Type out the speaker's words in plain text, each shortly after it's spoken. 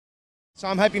So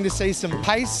I'm hoping to see some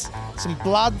pace, some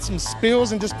blood, some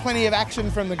spills, and just plenty of action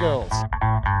from the girls. Who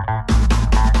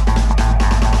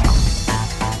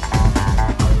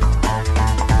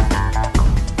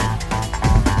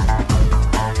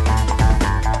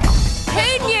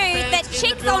knew that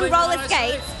chicks on roller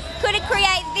skates could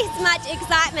create this much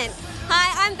excitement?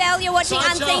 Hi, I'm Belle, you're watching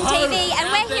Unseen TV, and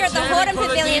we're here at the Horton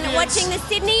Pavilion watching the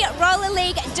Sydney Roller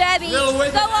League Derby go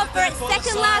off for its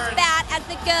second last bout as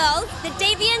the girls, the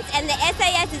Deviants and the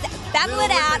SAS battle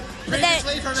it out for the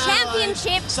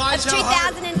championship of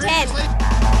 2010.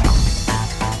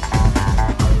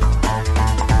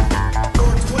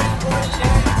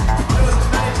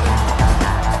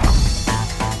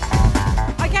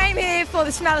 For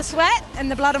the smell of sweat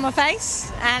and the blood on my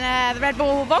face and the Red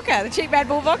Bull vodka, the cheap Red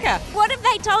Bull vodka. What have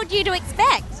they told you to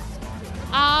expect?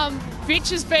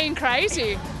 Bitches being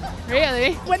crazy,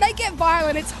 really. When they get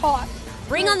violent, it's hot.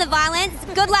 Bring on the violence.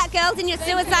 Good luck, girls, in your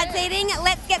suicide seating.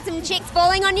 Let's get some chicks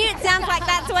falling on you. It sounds like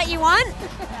that's what you want.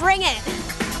 Bring it.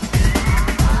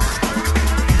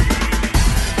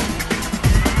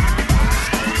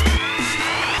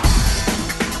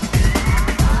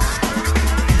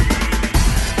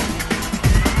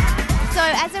 So,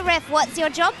 as a ref, what's your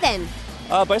job then?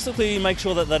 Basically, make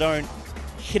sure that they don't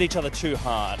hit each other too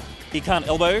hard. You can't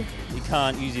elbow, you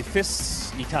can't use your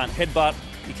fists, you can't headbutt,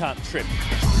 you can't trip.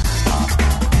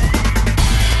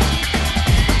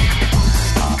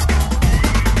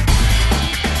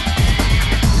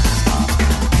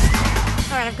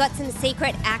 All right, I've got some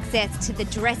secret access to the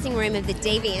dressing room of the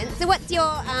Deviants. So, what's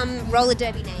your roller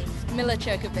derby name? Mila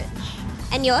Cherkovich.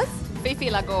 And yours?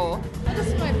 Fifi Lagore. Oh, this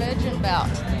is my virgin bout.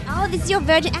 Oh, this is your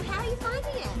virgin. And how are you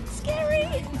finding it?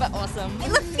 Scary, but awesome.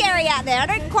 It looks scary out there. I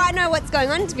don't quite know what's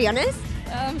going on, to be honest.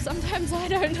 Sometimes I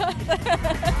don't know.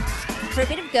 For a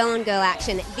bit of girl-on-girl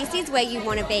action, this is where you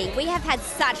want to be. We have had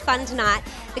such fun tonight.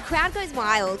 The crowd goes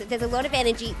wild. There's a lot of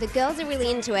energy. The girls are really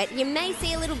into it. You may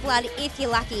see a little blood if you're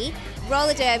lucky.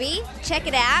 Roller derby, check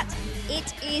it out.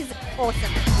 It is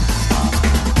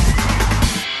awesome.